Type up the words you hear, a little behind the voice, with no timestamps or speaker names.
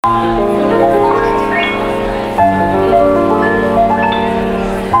In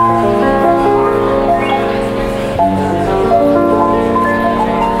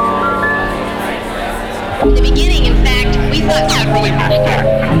the beginning, in fact, we thought that really messed up.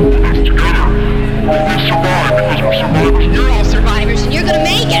 You're all survivors, and you're gonna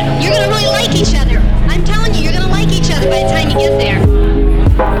make it. You're gonna really like each other. I'm telling you, you're gonna like each other by the time you get there.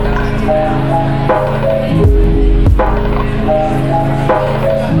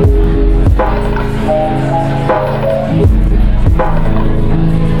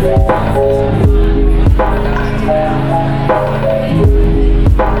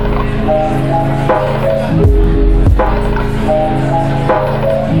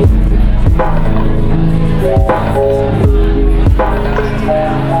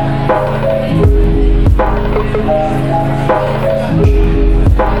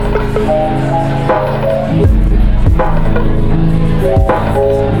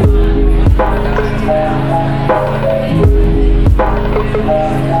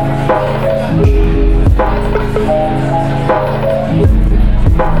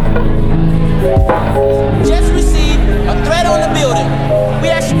 Just received a threat on the building. We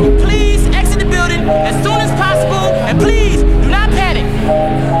ask you to please exit the building as soon as possible, and please do not panic.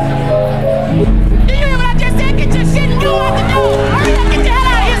 Do you hear what I just said? Get your shit and go out the door. Hurry up, get the hell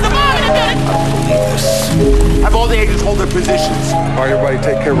out of here. There's a bomb in the building. Have all the agents hold their positions. All right, everybody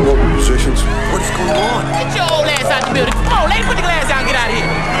take care of your positions. What is going on? Get your old ass out the building. Come on, lady, put the glass down and get out of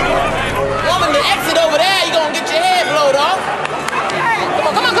here.